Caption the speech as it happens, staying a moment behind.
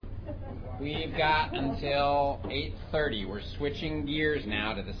We've got until 8:30. We're switching gears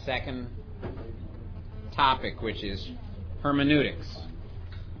now to the second topic, which is hermeneutics.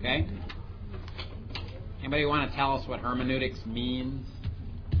 Okay? Anybody want to tell us what hermeneutics means?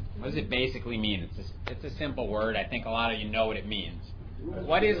 What does it basically mean? It's a simple word. I think a lot of you know what it means.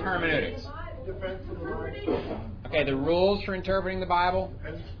 What is hermeneutics? Okay, the rules for interpreting the Bible?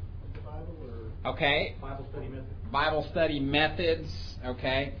 Okay. Bible study methods.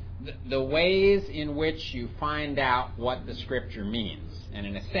 Okay. The ways in which you find out what the Scripture means. And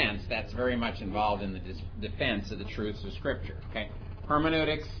in a sense, that's very much involved in the defense of the truths of Scripture. Okay.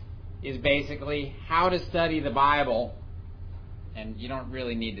 Hermeneutics is basically how to study the Bible, and you don't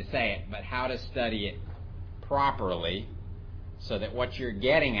really need to say it, but how to study it properly so that what you're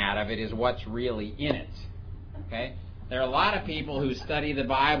getting out of it is what's really in it. Okay? There are a lot of people who study the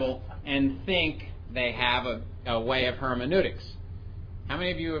Bible and think they have a way of hermeneutics. How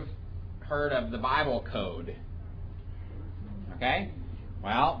many of you have heard of the Bible Code? Okay?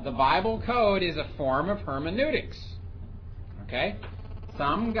 Well, the Bible Code is a form of hermeneutics. Okay?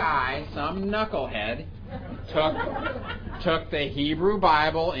 Some guy, some knucklehead, took the Hebrew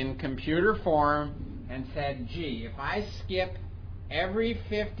Bible in computer form and said, gee, if I skip every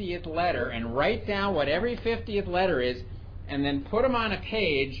 50th letter and write down what every 50th letter is and then put them on a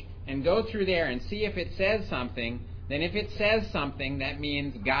page and go through there and see if it says something, then if it says something, that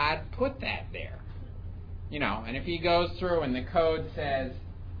means God put that there. You know, and if he goes through and the code says,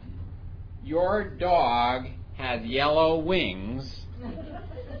 your dog has yellow wings,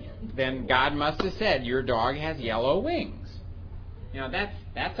 then God must have said, your dog has yellow wings. You know,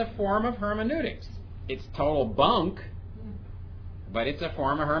 that's a form of hermeneutics. It's total bunk, but it's a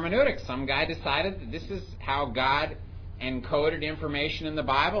form of hermeneutics. Some guy decided that this is how God encoded information in the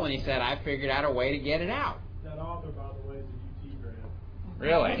Bible, and he said, I figured out a way to get it out. That author, by the way, is a UT grad.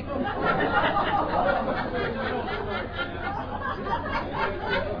 Really?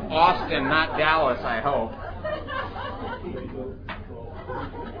 Austin, not Dallas, I hope.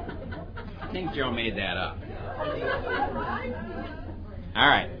 I think Joe made that up. All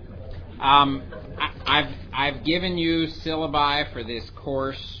right. I've given you syllabi for this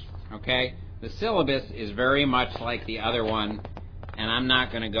course, okay? The syllabus is very much like the other one, and I'm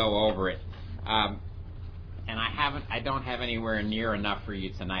not going to go over it. And I don't have anywhere near enough for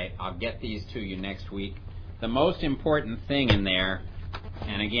you tonight. I'll get these to you next week. The most important thing in there,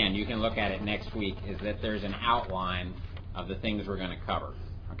 and again, you can look at it next week, is that there's an outline of the things we're going to cover,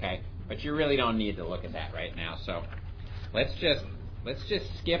 okay? But you really don't need to look at that right now. So let's just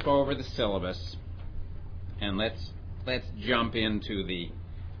skip over the syllabus and let's jump into the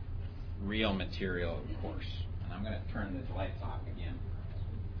real material of the course. And I'm going to turn this lights off again.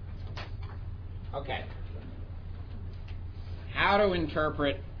 Okay. How to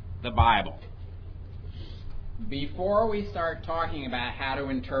interpret the Bible. Before we start talking about how to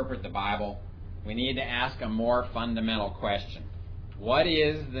interpret the Bible, we need to ask a more fundamental question. What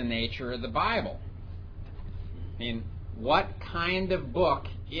is the nature of the Bible? I mean, what kind of book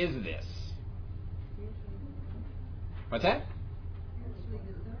is this? What's that?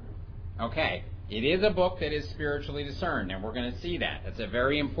 Okay. It is a book that is spiritually discerned, and we're going to see that. That's a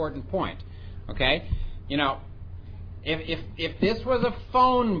very important point. Okay? You know, if this was a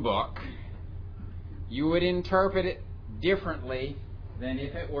phone book, you would interpret it differently than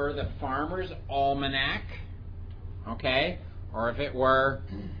if it were the Farmer's Almanac, okay? Or if it were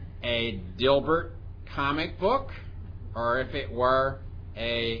a Dilbert comic book, or if it were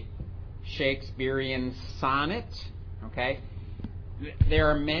a Shakespearean sonnet, okay? There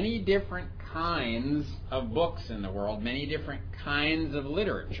are many different kinds of books in the world, many different kinds of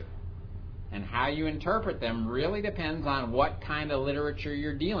literature. And how you interpret them really depends on what kind of literature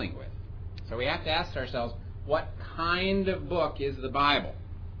you're dealing with. So we have to ask ourselves, what kind of book is the Bible?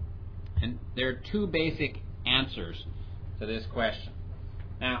 And there are two basic answers to this question.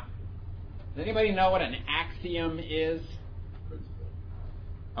 Now, does anybody know what an axiom is?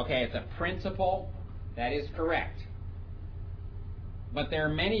 Okay, it's a principle. That is correct. But there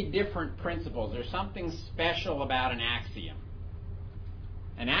are many different principles. There's something special about an axiom.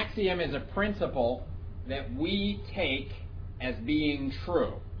 An axiom is a principle that we take as being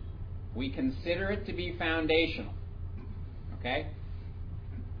true. We consider it to be foundational. Okay?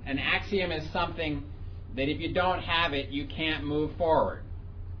 An axiom is something that if you don't have it, you can't move forward.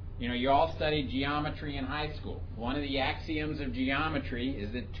 You know, you all studied geometry in high school. One of the axioms of geometry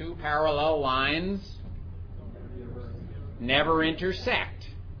is that two parallel lines never intersect.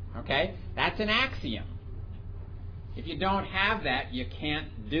 Okay? That's an axiom. If you don't have that, you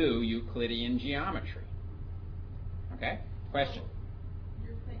can't do Euclidean geometry. Okay? Question?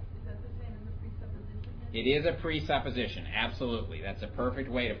 Is that the same as It is a presupposition, absolutely. That's a perfect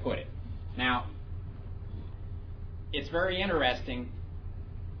way to put it. Now, it's very interesting.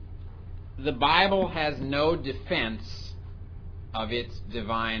 The Bible has no defense of its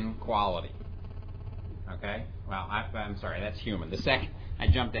divine quality. Okay? Well, I'm sorry, that's human. I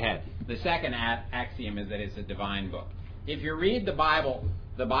jumped ahead. The second axiom is that it's a divine book. If you read the Bible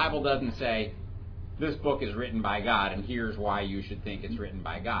doesn't say, this book is written by God, and here's why you should think it's written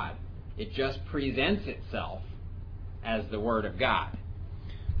by God. It just presents itself as the Word of God.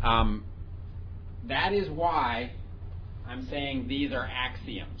 That is why I'm saying these are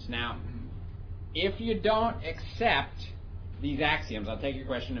axioms. Now, if you don't accept these axioms, I'll take your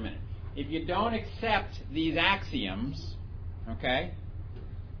question in a minute. If you don't accept these axioms, okay,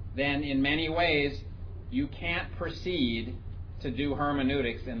 then in many ways you can't proceed to do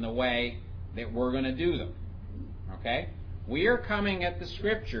hermeneutics in the way that we're going to do them. Okay? We are coming at the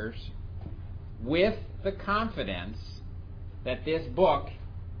Scriptures with the confidence that this book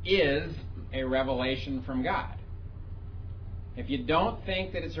is a revelation from God. If you don't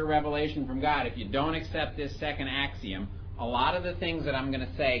think that it's a revelation from God, if you don't accept this second axiom, a lot of the things that I'm going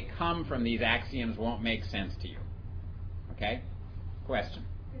to say come from these axioms won't make sense to you. Okay? Question?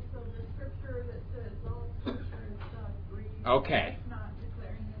 Okay, so the scripture that says all scripture is God-breathed, okay. it's not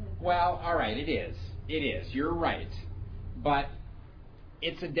declaring that it's Well, all right, it is. It is. You're right. But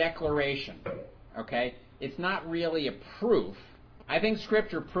it's a declaration. Okay? It's not really a proof. I think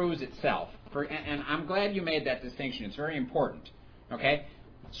Scripture proves itself. And I'm glad you made that distinction. It's very important. Okay?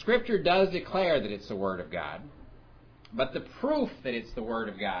 Scripture does declare that it's the Word of God. But the proof that it's the Word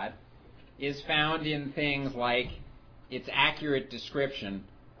of God is found in things like its accurate description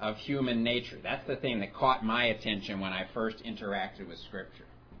of human nature. That's the thing that caught my attention when I first interacted with Scripture.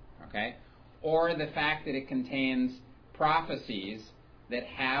 Okay? Or the fact that it contains prophecies that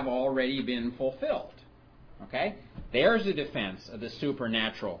have already been fulfilled. Okay? There's a defense of the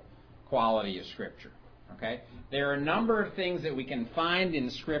supernatural quality of Scripture. Okay? There are a number of things that we can find in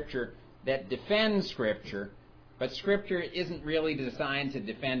Scripture that defend Scripture, but Scripture isn't really designed to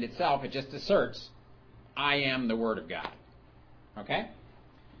defend itself. It just asserts, I am the Word of God. Okay?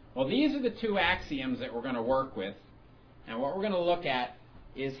 Well, these are the two axioms that we're going to work with. And what we're going to look at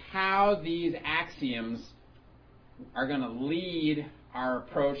is how these axioms are going to lead our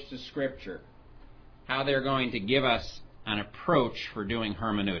approach to Scripture. How they're going to give us an approach for doing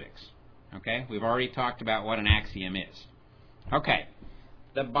hermeneutics. Okay? We've already talked about what an axiom is. Okay.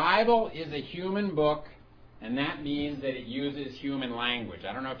 The Bible is a human book, and that means that it uses human language.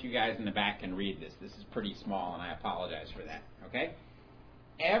 I don't know if you guys in the back can read this. This is pretty small, and I apologize for that. Okay?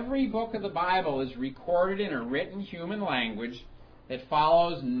 Every book of the Bible is recorded in a written human language that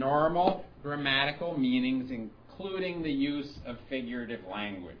follows normal grammatical meanings, including the use of figurative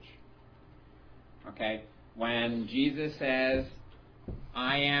language. Okay? When Jesus says,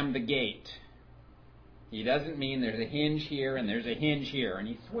 I am the gate, he doesn't mean there's a hinge here and there's a hinge here and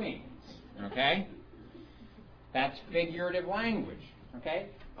he swings. Okay? That's figurative language. Okay?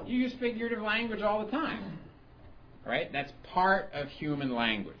 You use figurative language all the time. Right? That's part of human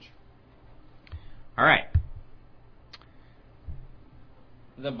language. All right.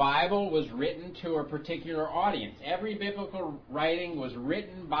 The Bible was written to a particular audience. Every biblical writing was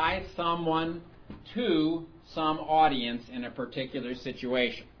written by someone to some audience in a particular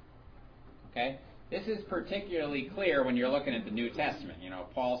situation. Okay? This is particularly clear when you're looking at the New Testament. You know,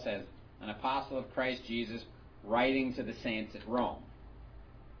 Paul says, an apostle of Christ Jesus writing to the saints at Rome.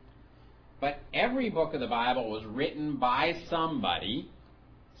 But every book of the Bible was written by somebody,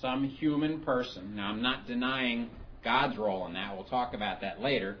 some human person. Now, I'm not denying God's role in that. We'll talk about that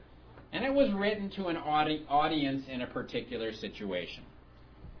later. And it was written to an audience in a particular situation.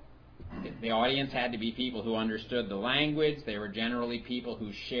 The audience had to be people who understood the language. They were generally people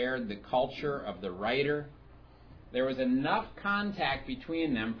who shared the culture of the writer. There was enough contact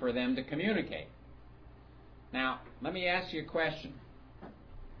between them for them to communicate. Now, let me ask you a question.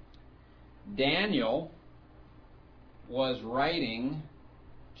 Daniel was writing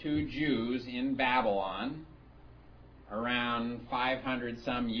to Jews in Babylon around 500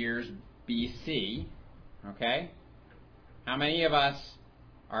 some years BC. Okay? How many of us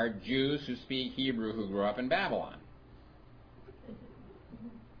are Jews who speak Hebrew who grew up in Babylon?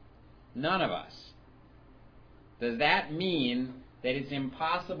 None of us. Does that mean that it's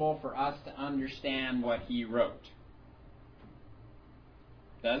impossible for us to understand what he wrote?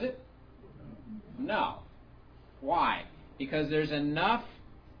 Does it? No. Why? Because there's enough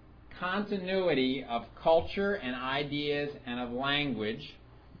continuity of culture and ideas and of language,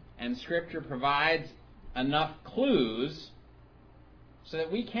 and Scripture provides enough clues so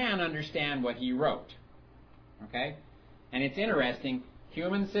that we can understand what he wrote. Okay? And it's interesting,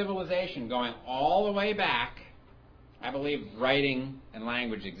 human civilization going all the way back, I believe writing and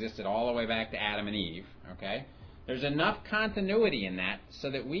language existed all the way back to Adam and Eve, okay? There's enough continuity in that so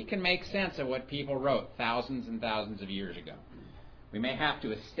that we can make sense of what people wrote thousands and thousands of years ago. We may have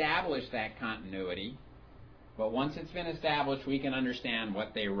to establish that continuity, but once it's been established, we can understand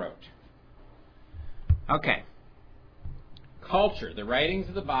what they wrote. Okay. Culture. The writings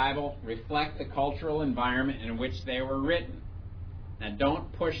of the Bible reflect the cultural environment in which they were written. Now,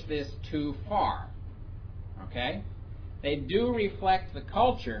 don't push this too far. Okay? They do reflect the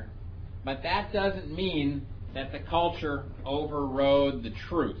culture, but that doesn't mean that the culture overrode the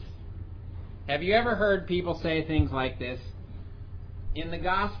truth. Have you ever heard people say things like this? In the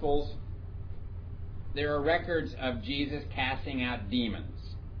Gospels, there are records of Jesus casting out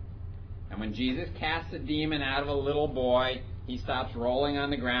demons. And when Jesus casts a demon out of a little boy, he stops rolling on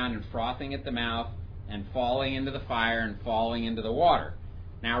the ground and frothing at the mouth and falling into the fire and falling into the water.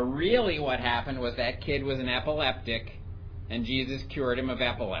 Now, really what happened was that kid was an epileptic, and Jesus cured him of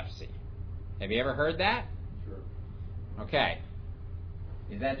epilepsy. Have you ever heard that? Sure. Okay.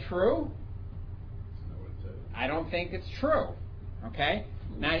 Is that true? I don't think it's true. Okay?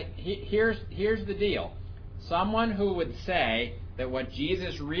 Now, here's the deal. Someone who would say that what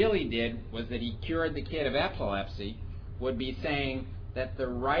Jesus really did was that he cured the kid of epilepsy would be saying that the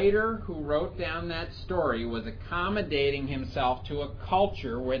writer who wrote down that story was accommodating himself to a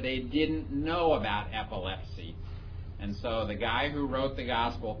culture where they didn't know about epilepsy. And so the guy who wrote the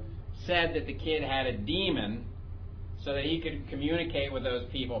gospel said that the kid had a demon so that he could communicate with those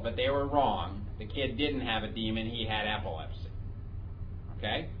people, but they were wrong. The kid didn't have a demon, he had epilepsy.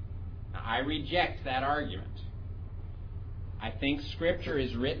 Okay? Now, I reject that argument. I think Scripture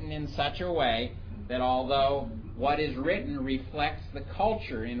is written in such a way that although what is written reflects the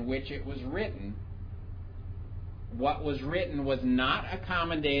culture in which it was written, what was written was not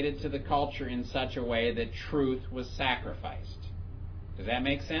accommodated to the culture in such a way that truth was sacrificed. Does that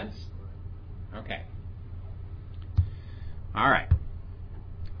make sense? Okay. All right.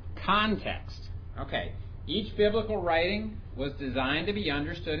 Context. Okay. Each biblical writing was designed to be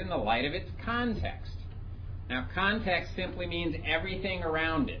understood in the light of its context. Now, context simply means everything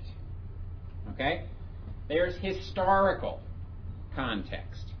around it. Okay? There's historical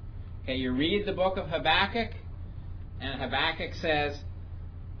context. Okay, you read the book of Habakkuk, and Habakkuk says,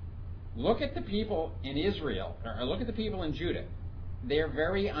 look at the people in Israel, or look at the people in Judah. They're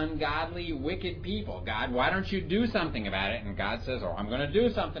very ungodly, wicked people. God, why don't you do something about it? And God says, oh, I'm going to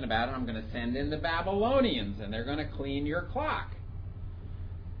do something about it. I'm going to send in the Babylonians, and they're going to clean your clock.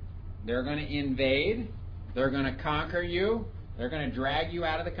 They're going to invade. They're going to conquer you. They're going to drag you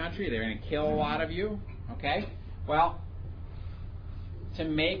out of the country. They're going to kill a lot of you. Okay? Well, to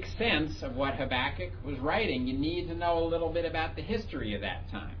make sense of what Habakkuk was writing, you need to know a little bit about the history of that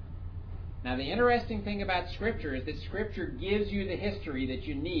time. Now, the interesting thing about Scripture is that Scripture gives you the history that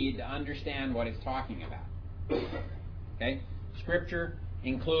you need to understand what it's talking about. Okay? Scripture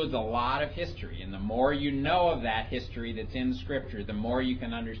includes a lot of history, and the more you know of that history that's in Scripture, the more you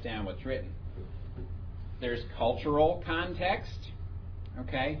can understand what's written. There's cultural context.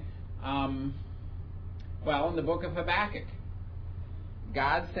 Okay? Well, in the book of Habakkuk,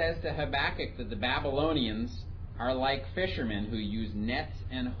 God says to Habakkuk that the Babylonians are like fishermen who use nets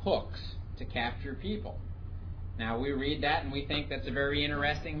and hooks to capture people. Now, we read that and we think that's a very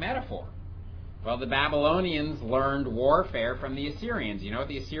interesting metaphor. Well, the Babylonians learned warfare from the Assyrians. You know what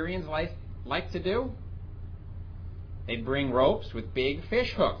the Assyrians like to do? They'd bring ropes with big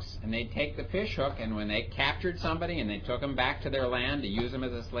fish hooks, and they'd take the fish hook, and when they captured somebody and they took them back to their land to use them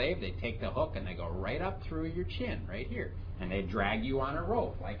as a slave, they'd take the hook and they go right up through your chin, right here, and they'd drag you on a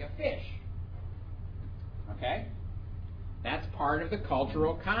rope like a fish. Okay? That's part of the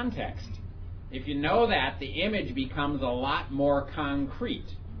cultural context. If you know that, the image becomes a lot more concrete.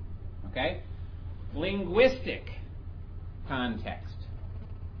 Okay? Linguistic context.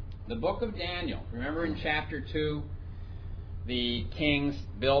 The book of Daniel. Remember in chapter 2, the king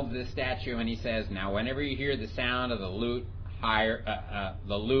builds this statue and he says, now whenever you hear the sound of the lute,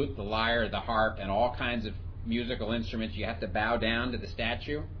 the lyre, the harp, and all kinds of musical instruments, you have to bow down to the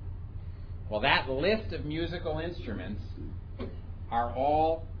statue. Well, that list of musical instruments are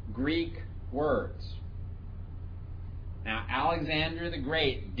all Greek words. Now, Alexander the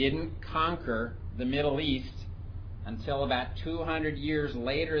Great didn't conquer the Middle East until about 200 years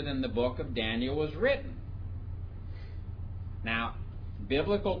later than the book of Daniel was written. Now,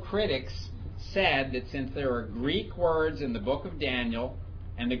 biblical critics said that since there were Greek words in the book of Daniel,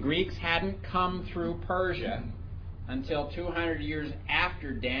 and the Greeks hadn't come through Persia until 200 years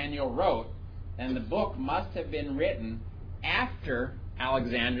after Daniel wrote, then the book must have been written after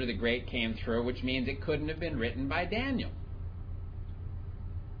Alexander the Great came through, which means it couldn't have been written by Daniel.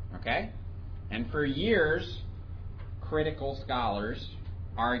 Okay? And for years, critical scholars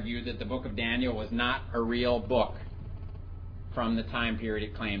argued that the book of Daniel was not a real book from the time period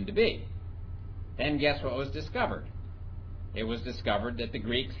it claimed to be. Then guess what was discovered? It was discovered that the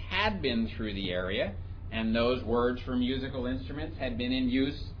Greeks had been through the area, and those words for musical instruments had been in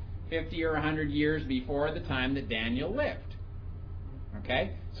use 50 or 100 years before the time that Daniel lived.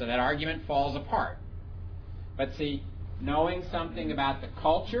 Okay? So that argument falls apart. But see, knowing something about the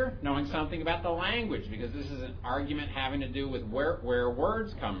culture, knowing something about the language, because this is an argument having to do with where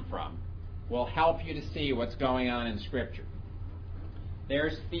words come from, will help you to see what's going on in Scripture.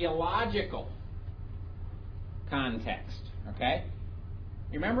 There's theological context. Okay?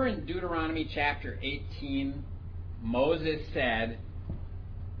 You remember in Deuteronomy chapter 18, Moses said,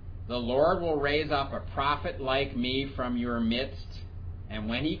 "The Lord will raise up a prophet like me from your midst, and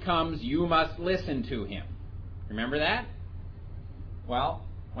when he comes, you must listen to him." Remember that? Well,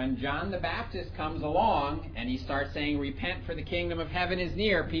 when John the Baptist comes along and he starts saying, "Repent, for the kingdom of heaven is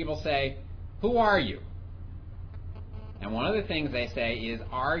near," people say, "Who are you?" And one of the things they say is,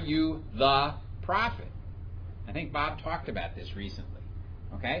 "Are you the prophet?" I think Bob talked about this recently.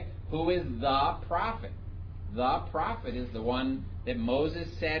 Okay? Who is the prophet? The prophet is the one that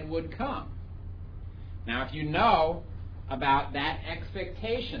Moses said would come. Now, if you know about that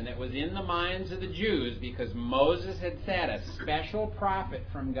expectation that was in the minds of the Jews, because Moses had said a special prophet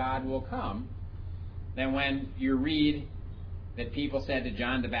from God will come, then when you read that people said to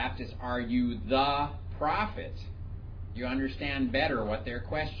John the Baptist, "Are you the prophet?" you understand better what their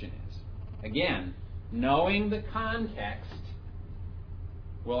question is. Again, knowing the context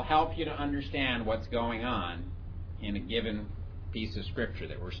will help you to understand what's going on in a given piece of Scripture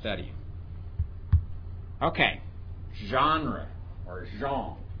that we're studying. Okay. Genre, or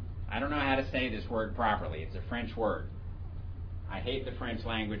genre. I don't know how to say this word properly. It's a French word. I hate the French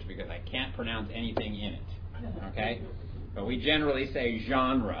language because I can't pronounce anything in it. Okay? But we generally say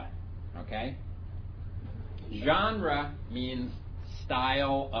genre. Okay? Genre means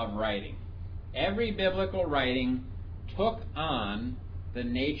style of writing. Every biblical writing took on the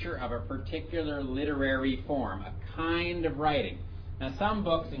nature of a particular literary form, a kind of writing. Now, some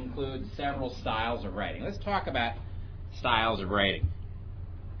books include several styles of writing. Let's talk about styles of writing.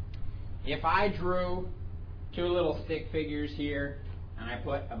 If I drew two little stick figures here, and I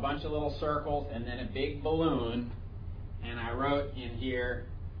put a bunch of little circles and then a big balloon, and I wrote in here,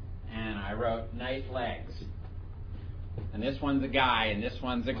 and I wrote "nice legs," and this one's a guy and this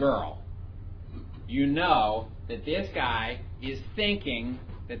one's a girl, you know that this guy is thinking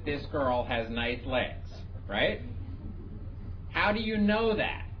that this girl has nice legs, right? How do you know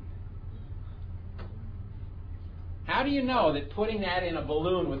that? How do you know that putting that in a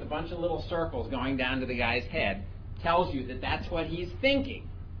balloon with a bunch of little circles going down to the guy's head tells you that that's what he's thinking?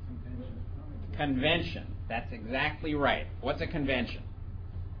 Convention. That's exactly right. What's a convention?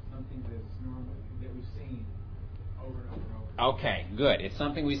 Something that's normal, that we've seen over and over and over. Okay, good. It's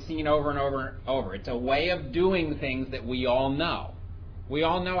something we've seen over and over and over. It's a way of doing things that we all know. We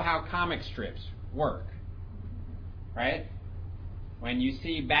all know how comic strips work, right? When you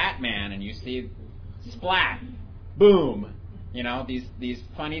see Batman and you see splat, boom, you know, these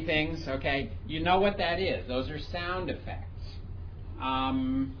funny things, okay, you know what that is. Those are sound effects.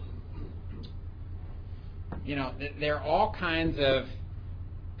 You know, there are all kinds of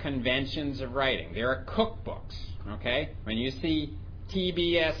conventions of writing. There are cookbooks, okay? When you see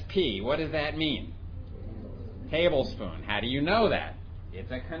TBSP, what does that mean? Tablespoon. How do you know that?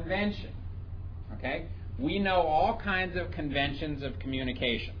 It's a convention, okay? We know all kinds of conventions of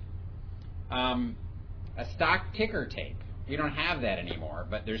communication. A stock ticker tape. You don't have that anymore,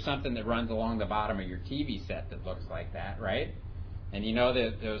 but there's something that runs along the bottom of your TV set that looks like that, right? And you know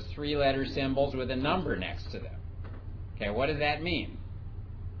that those three-letter symbols with a number next to them. Okay, what does that mean?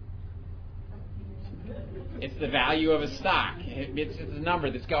 It's the value of a stock. It's a number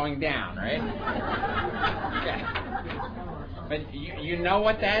that's going down, right? Okay. But you know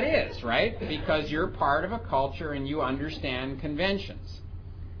what that is, right? Because you're part of a culture and you understand conventions.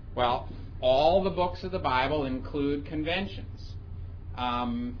 Well, all the books of the Bible include conventions.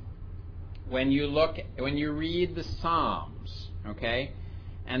 When you read the Psalms, okay,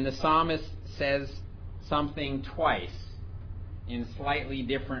 and the psalmist says something twice in slightly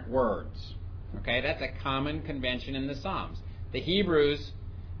different words, okay, that's a common convention in the Psalms. The Hebrews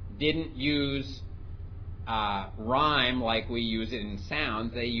didn't use rhyme like we use it in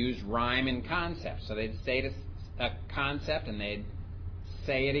sounds. They used rhyme in concept. So they'd say a concept and they'd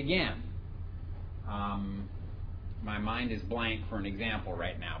say it again. My mind is blank for an example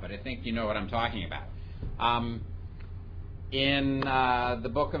right now, but I think you know what I'm talking about. In the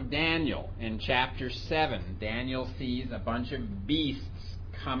book of Daniel, in chapter 7, Daniel sees a bunch of beasts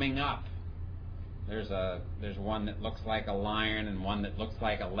coming up. There's one that looks like a lion, and one that looks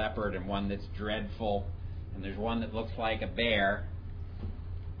like a leopard, and one that's dreadful, and there's one that looks like a bear.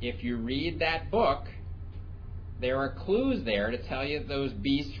 If you read that book, there are clues there to tell you those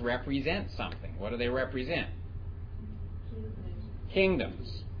beasts represent something. What do they represent?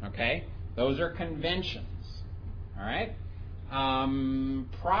 Kingdoms. Okay? Those are conventions. All right?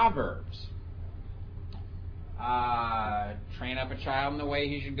 Proverbs. Train up a child in the way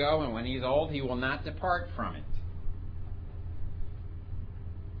he should go, and when he's old, he will not depart from it.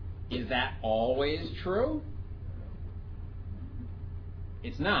 Is that always true?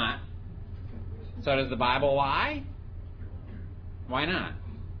 It's not. So does the Bible lie? Why not?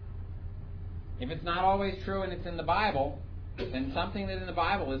 If it's not always true and it's in the Bible, then something that's in the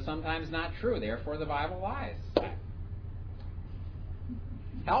Bible is sometimes not true. Therefore, the Bible lies.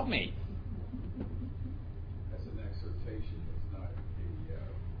 Help me. That's an exhortation. It's not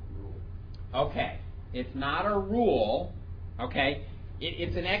a rule. Okay. It's not a rule. Okay.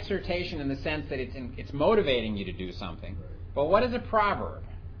 It's an exhortation in the sense that it's motivating you to do something. Right. But what is a proverb?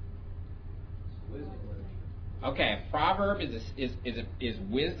 Wisdom. Okay, a proverb is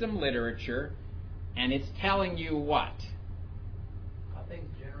wisdom literature, and it's telling you what? How things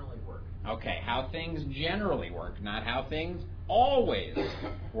generally work. Okay, how things generally work, not how things always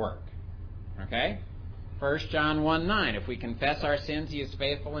work. Okay? 1 John 1:9, if we confess our sins, he is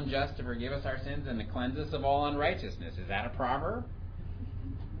faithful and just to forgive us our sins and to cleanse us of all unrighteousness. Is that a proverb?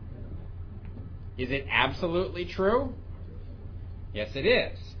 Is it absolutely true? Yes, it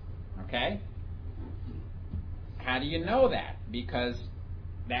is. Okay? How do you know that? Because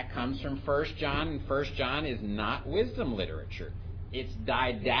that comes from 1 John, and 1 John is not wisdom literature. It's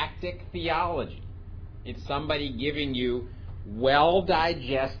didactic theology. It's somebody giving you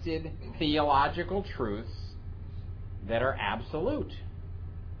well-digested theological truths that are absolute.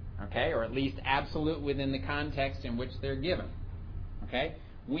 Okay? Or at least absolute within the context in which they're given. Okay?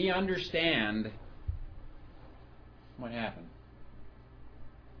 We understand... What happened?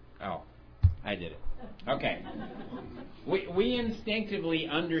 Oh, I did it. Okay. We instinctively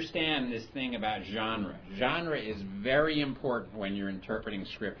understand this thing about genre. Genre is very important when you're interpreting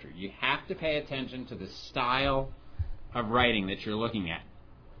Scripture. You have to pay attention to the style of writing that you're looking at.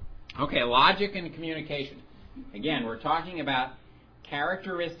 Okay, logic and communication. Again, we're talking about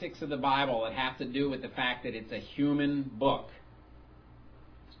characteristics of the Bible that have to do with the fact that it's a human book.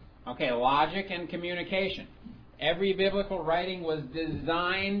 Okay, logic and communication. Every biblical writing was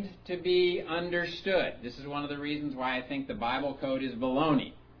designed to be understood. This is one of the reasons why I think the Bible code is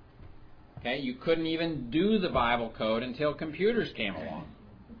baloney. Okay, you couldn't even do the Bible code until computers came along.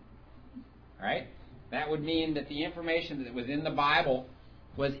 All right? That would mean that the information that was in the Bible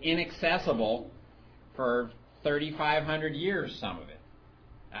was inaccessible for 3,500 years, some of it.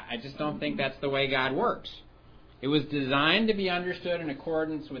 I just don't think that's the way God works. It was designed to be understood in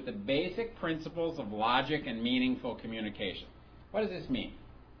accordance with the basic principles of logic and meaningful communication. What does this mean?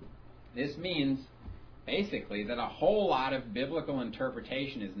 This means, basically, that a whole lot of biblical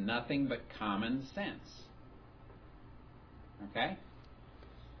interpretation is nothing but common sense. Okay?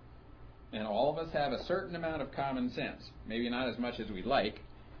 And all of us have a certain amount of common sense. Maybe not as much as we'd like,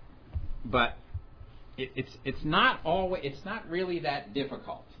 but it's not really that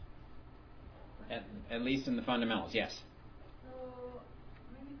difficult. At least in the fundamentals, yes. So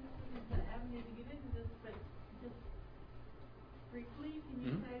maybe this isn't the avenue to get into this, but just briefly, can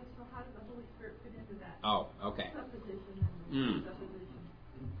you say, so how does the Holy Spirit fit into that? Oh, okay. Supposition and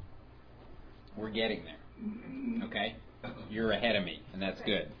supposition. We're getting there. Okay? You're ahead of me, and that's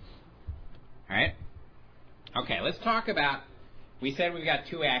good. All right? Okay, let's talk about, we said we've got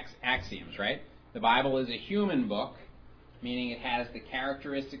two axioms, right? The Bible is a human book, meaning it has the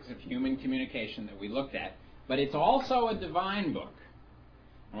characteristics of human communication that we looked at, but it's also a divine book.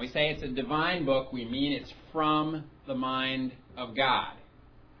 When we say it's a divine book, we mean it's from the mind of God.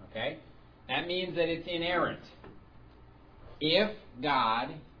 Okay? That means that it's inerrant. If God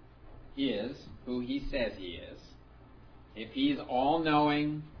is who he says he is, if he's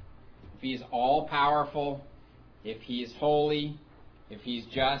all-knowing, if he's all-powerful, if he's holy, if he's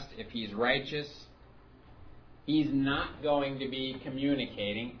just, if he's righteous, he's not going to be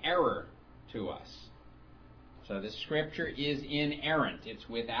communicating error to us. So the Scripture is inerrant. It's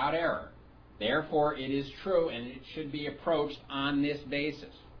without error. Therefore, it is true, and it should be approached on this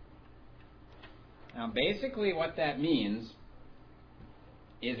basis. Now, basically what that means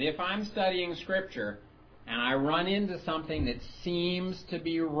is if I'm studying Scripture and I run into something that seems to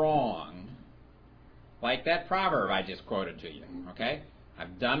be wrong, like that proverb I just quoted to you, okay?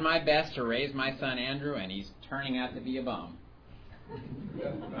 I've done my best to raise my son Andrew, and he's turning out to be a bum.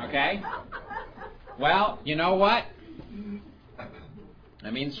 Okay? Well, you know what? I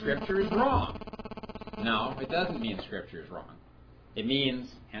mean, Scripture is wrong. No, it doesn't mean Scripture is wrong. It means,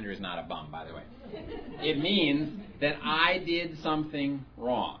 Andrew's not a bum, by the way. It means that I did something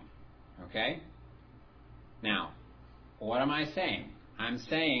wrong. Okay? Now, what am I saying? I'm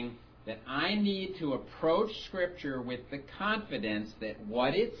saying that I need to approach Scripture with the confidence that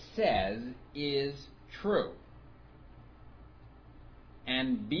what it says is true.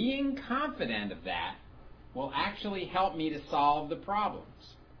 And being confident of that will actually help me to solve the problems.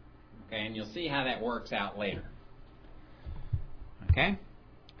 Okay, and you'll see how that works out later. Okay?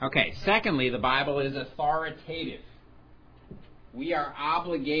 Okay, secondly, the Bible is authoritative. We are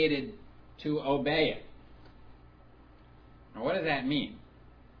obligated to obey it. Now, what does that mean?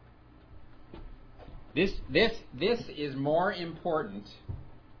 This is more important.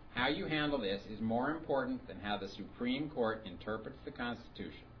 How you handle this is more important than how the Supreme Court interprets the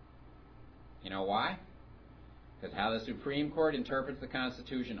Constitution. You know why? Because how the Supreme Court interprets the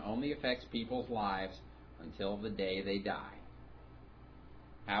Constitution only affects people's lives until the day they die.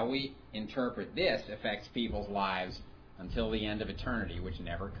 How we interpret this affects people's lives until the end of eternity, which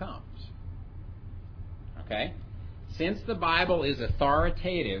never comes. Okay? Since the Bible is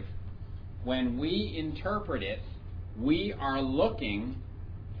authoritative, when we interpret it, we are looking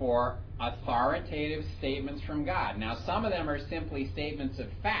for authoritative statements from God. Now, some of them are simply statements of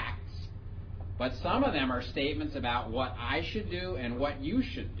facts, but some of them are statements about what I should do and what you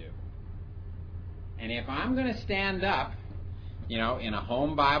should do. And if I'm going to stand up, in a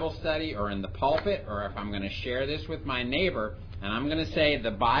home Bible study or in the pulpit, or if I'm going to share this with my neighbor, and I'm going to say,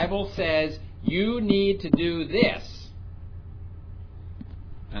 the Bible says you need to do this,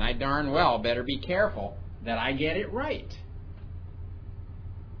 and I darn well better be careful that I get it right.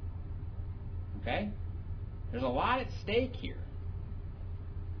 Okay? There's a lot at stake here.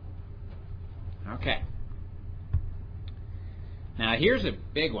 Okay. Now here's a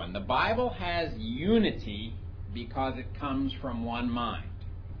big one. The Bible has unity because it comes from one mind.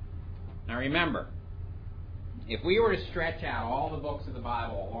 Now remember, if we were to stretch out all the books of the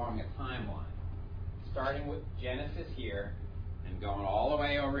Bible along a timeline, starting with Genesis here and going all the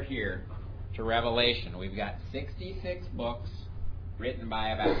way over here to Revelation, we've got 66 books written by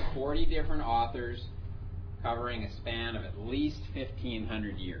about 40 different authors covering a span of at least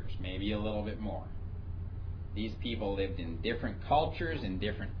 1,500 years, maybe a little bit more. These people lived in different cultures, in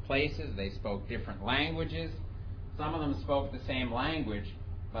different places. They spoke different languages. Some of them spoke the same language,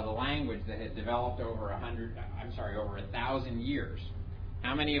 but a language that had developed over 1,000 years.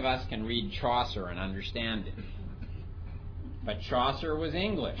 How many of us can read Chaucer and understand it? But Chaucer was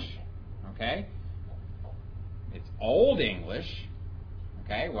English, okay? It's Old English,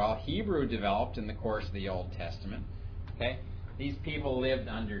 okay? Well, Hebrew developed in the course of the Old Testament, okay? These people lived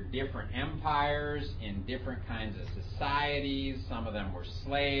under different empires, in different kinds of societies. Some of them were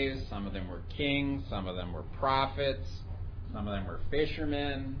slaves, some of them were kings, some of them were prophets, some of them were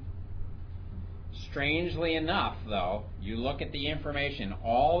fishermen. Strangely enough, though, you look at the information,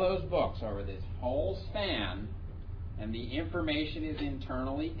 all those books over this whole span, and the information is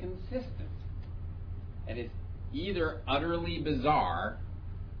internally consistent. And it's either utterly bizarre,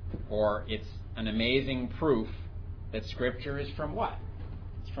 or it's an amazing proof that Scripture is from what?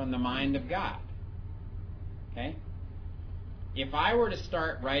 It's from the mind of God. Okay? If I were to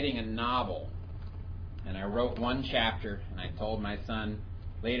start writing a novel, and I wrote one chapter, and I told my son,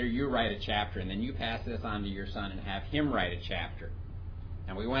 later you write a chapter, and then you pass this on to your son and have him write a chapter,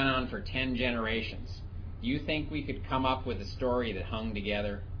 and we went on for 10 generations, do you think we could come up with a story that hung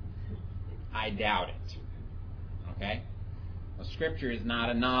together? I doubt it. Okay? Well, Scripture is not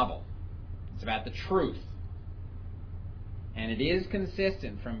a novel. It's about the truth. And it is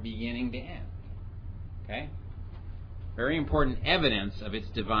consistent from beginning to end. Okay? Very important evidence of its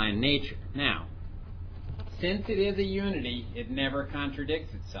divine nature. Now, since it is a unity, it never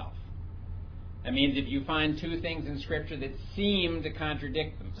contradicts itself. That means if you find two things in Scripture that seem to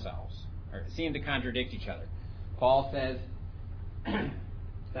contradict themselves, or seem to contradict each other, Paul says,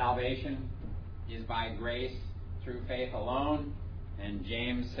 salvation is by grace through faith alone, and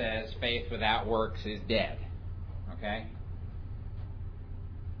James says faith without works is dead. Okay?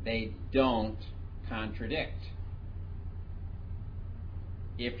 They don't contradict.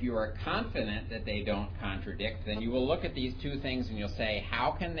 If you are confident that they don't contradict, then you will look at these two things and you'll say,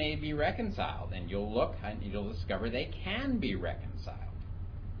 how can they be reconciled? And you'll look and you'll discover they can be reconciled.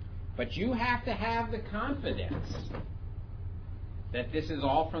 But you have to have the confidence that this is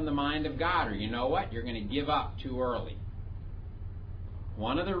all from the mind of God, or you know what? You're going to give up too early.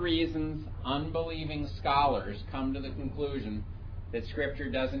 One of the reasons unbelieving scholars come to the conclusion that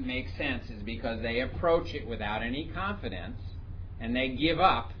Scripture doesn't make sense is because they approach it without any confidence, and they give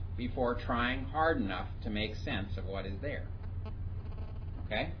up before trying hard enough to make sense of what is there.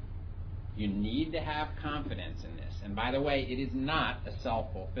 Okay? You need to have confidence in this. And by the way, it is not a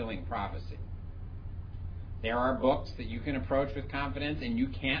self-fulfilling prophecy. There are books that you can approach with confidence and you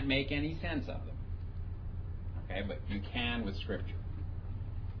can't make any sense of them. Okay? But you can with Scripture.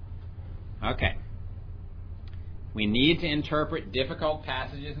 Okay. We need to interpret difficult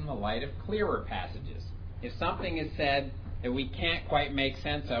passages in the light of clearer passages. If something is said that we can't quite make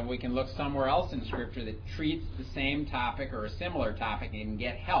sense of, we can look somewhere else in Scripture that treats the same topic or a similar topic and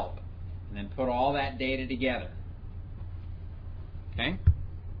get help, and then put all that data together. Okay?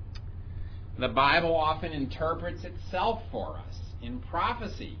 The Bible often interprets itself for us. In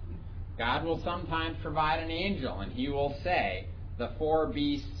prophecy, God will sometimes provide an angel, and he will say, the 4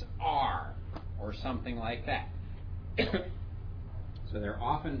 beasts are, or something like that. So they're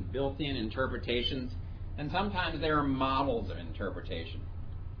often built-in interpretations, and sometimes there are models of interpretation.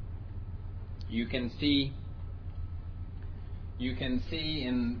 You can see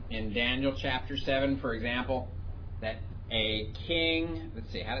in Daniel chapter 7, for example, that a king, let's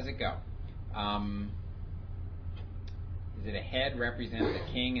see, how does it go? Is it a head represents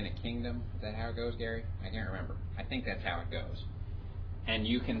a king and a kingdom? Is that how it goes, Gary? I can't remember. I think that's how it goes. And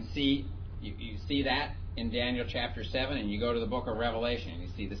you can see, you see that in Daniel chapter 7, and you go to the book of Revelation, and you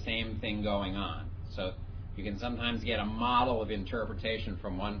see the same thing going on. So you can sometimes get a model of interpretation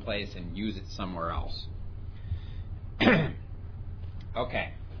from one place and use it somewhere else.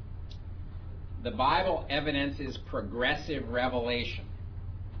 Okay. The Bible evidences progressive revelation.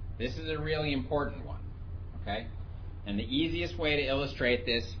 This is a really important one. Okay? And the easiest way to illustrate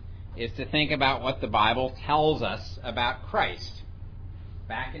this is to think about what the Bible tells us about Christ.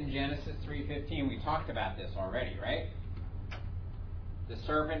 Back in Genesis 3:15, we talked about this already, right? The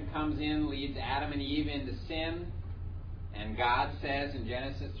serpent comes in, leads Adam and Eve into sin, and God says in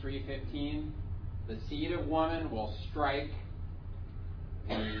Genesis 3:15, the seed of woman will strike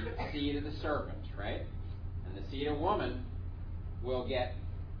the seed of the serpent, right? And the seed of woman will get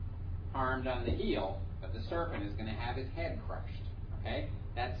harmed on the heel, but the serpent is going to have his head crushed, okay?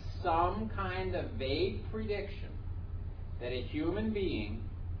 That's some kind of vague prediction that a human being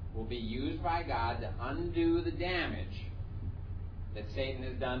will be used by God to undo the damage that Satan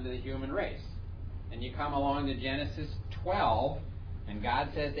has done to the human race. And you come along to Genesis 12, and God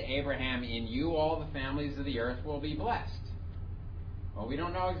says to Abraham, in you all the families of the earth will be blessed. Well, we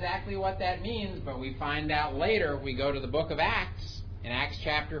don't know exactly what that means, but we find out later, we go to the book of Acts, in Acts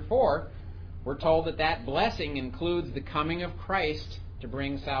chapter 4, we're told that that blessing includes the coming of Christ to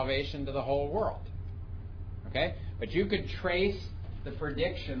bring salvation to the whole world. Okay? But you could trace the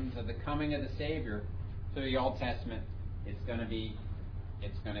predictions of the coming of the Savior through the Old Testament. It's going to be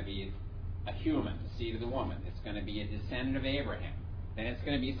a human, the seed of the woman. It's going to be a descendant of Abraham. Then it's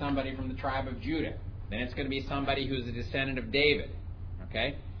going to be somebody from the tribe of Judah. Then it's going to be somebody who's a descendant of David.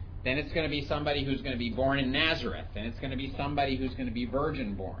 Okay? Then it's going to be somebody who's going to be born in Nazareth. Then it's going to be somebody who's going to be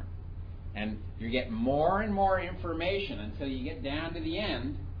virgin born. And you get more and more information until you get down to the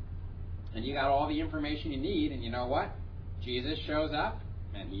end, and you got all the information you need, and you know what? Jesus shows up,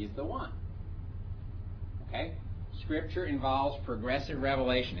 and he's the one. Okay? Scripture involves progressive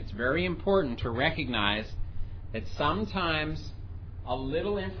revelation. It's very important to recognize that sometimes a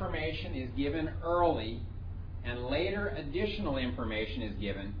little information is given early, and later additional information is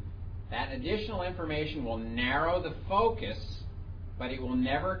given. That additional information will narrow the focus, but it will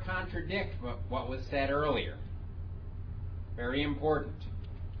never contradict what was said earlier. Very important.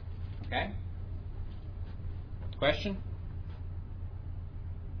 Okay? Question?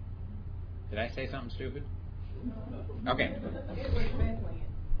 Did I say something stupid? Okay. It was Bethlehem.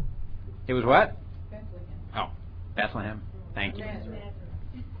 It was what? Bethlehem. Oh, Bethlehem. Thank you. Nazareth.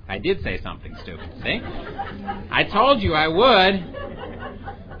 I did say something stupid. See? I told you I would.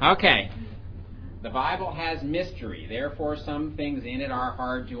 Okay. The Bible has mystery. Therefore, some things in it are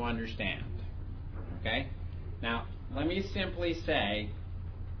hard to understand. Okay? Now, let me simply say,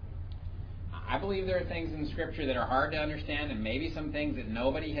 I believe there are things in Scripture that are hard to understand, and maybe some things that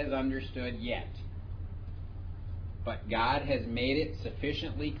nobody has understood yet. But God has made it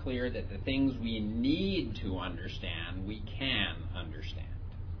sufficiently clear that the things we need to understand, we can understand.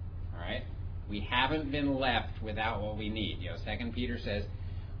 All right? We haven't been left without what we need. 2 Peter says,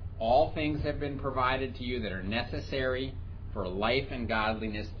 all things have been provided to you that are necessary for life and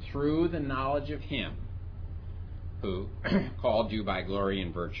godliness through the knowledge of Him who called you by glory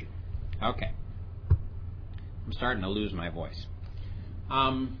and virtue. Okay. I'm starting to lose my voice.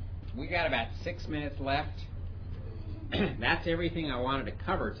 We got about 6 minutes left. That's everything I wanted to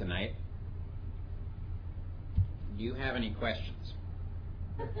cover tonight. Do you have any questions?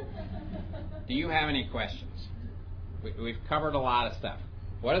 Do you have any questions? We've covered a lot of stuff.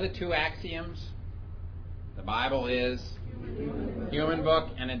 What are the two axioms? The Bible is a human book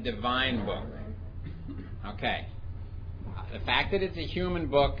and a divine book. Okay. The fact that it's a human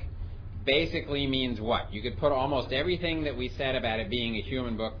book basically means what? You could put almost everything that we said about it being a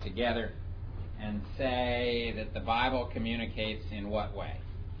human book together and say that the Bible communicates in what way?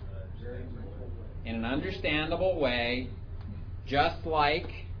 In an understandable way, just like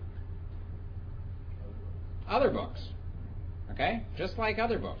other books. Okay? Just like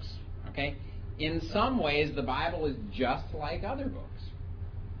other books. Okay? In some ways, the Bible is just like other books.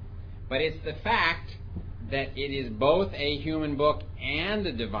 But it's the fact that it is both a human book and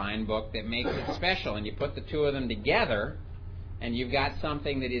a divine book that makes it special. And you put the two of them together, and you've got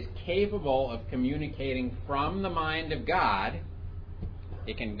something that is capable of communicating from the mind of God.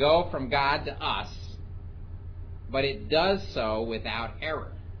 It can go from God to us, but it does so without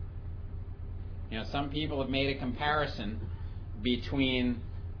error. You know, some people have made a comparison between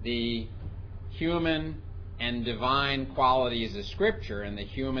the human and divine qualities of Scripture and the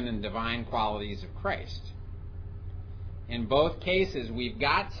human and divine qualities of Christ. In both cases, we've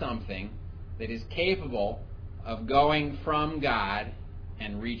got something that is capable of going from God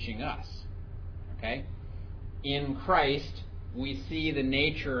and reaching us. Okay? In Christ, we see the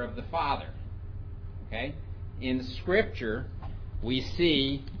nature of the Father. Okay? In Scripture, we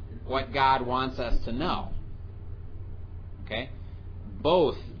see what God wants us to know. Okay?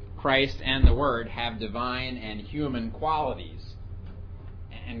 Both Christ and the Word have divine and human qualities.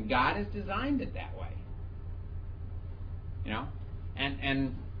 And God has designed it that way. You know?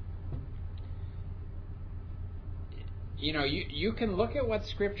 And you know, you can look at what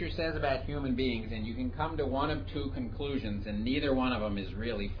Scripture says about human beings and you can come to one of two conclusions, and neither one of them is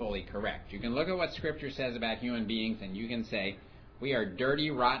really fully correct. You can look at what Scripture says about human beings and you can say, we are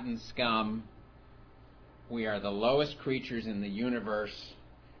dirty, rotten scum. We are the lowest creatures in the universe.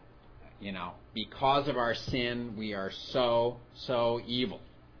 You know, because of our sin, we are so evil.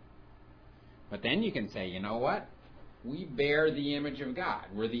 But then you can say, you know what? We bear the image of God.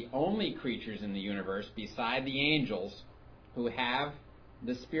 We're the only creatures in the universe beside the angels who have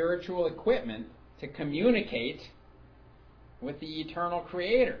the spiritual equipment to communicate with the eternal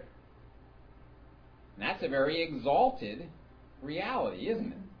Creator. And that's a very exalted reality,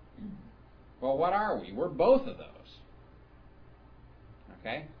 isn't it? Well, what are we? We're both of those.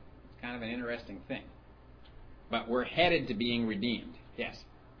 Okay? It's kind of an interesting thing. But we're headed to being redeemed. Yes?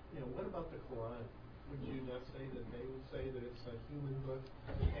 Yeah, what about the Quran? Would you not say that they would say that it's a human book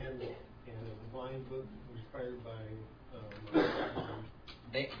and a divine book inspired by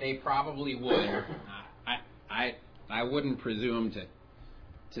They probably would. I wouldn't presume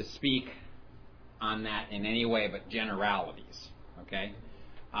to speak on that in any way but generalities. Okay?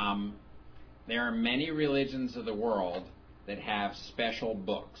 There are many religions of the world that have special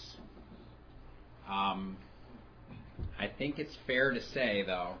books. I think it's fair to say,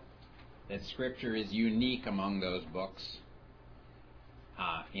 though, that Scripture is unique among those books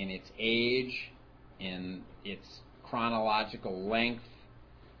in its age, in its chronological length,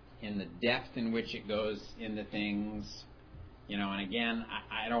 in the depth in which it goes into things. You know, and again,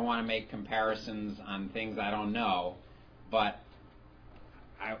 I don't want to make comparisons on things I don't know, but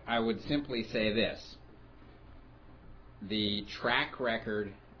I would simply say this. The track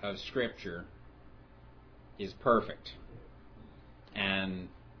record of Scripture is perfect. And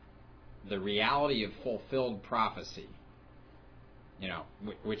the reality of fulfilled prophecy, you know,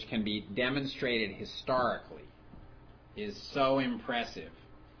 which can be demonstrated historically, is so impressive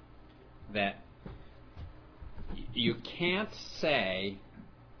that you can't say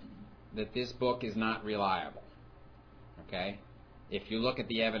that this book is not reliable. Okay? If you look at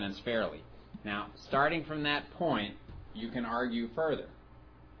the evidence fairly. Now, starting from that point, you can argue further.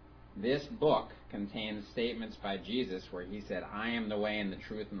 This book contains statements by Jesus where he said, I am the way and the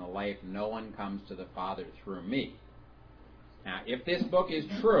truth and the life. No one comes to the Father through me. Now, if this book is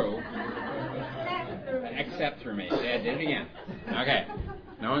true, except through me. Yeah, I did it again. Okay.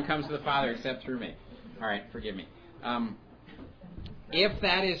 No one comes to the Father except through me. All right, forgive me. If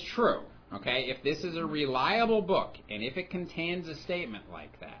that is true, okay, if this is a reliable book, and if it contains a statement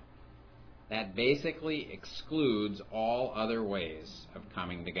like that, that basically excludes all other ways of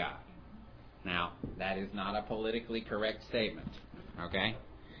coming to God. Now, that is not a politically correct statement, okay?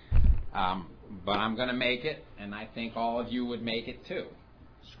 But I'm going to make it, and I think all of you would make it too.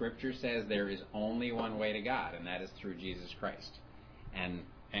 Scripture says there is only one way to God, and that is through Jesus Christ.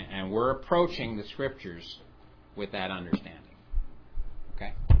 And we're approaching the Scriptures with that understanding.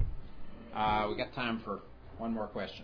 Okay? We got time for one more question.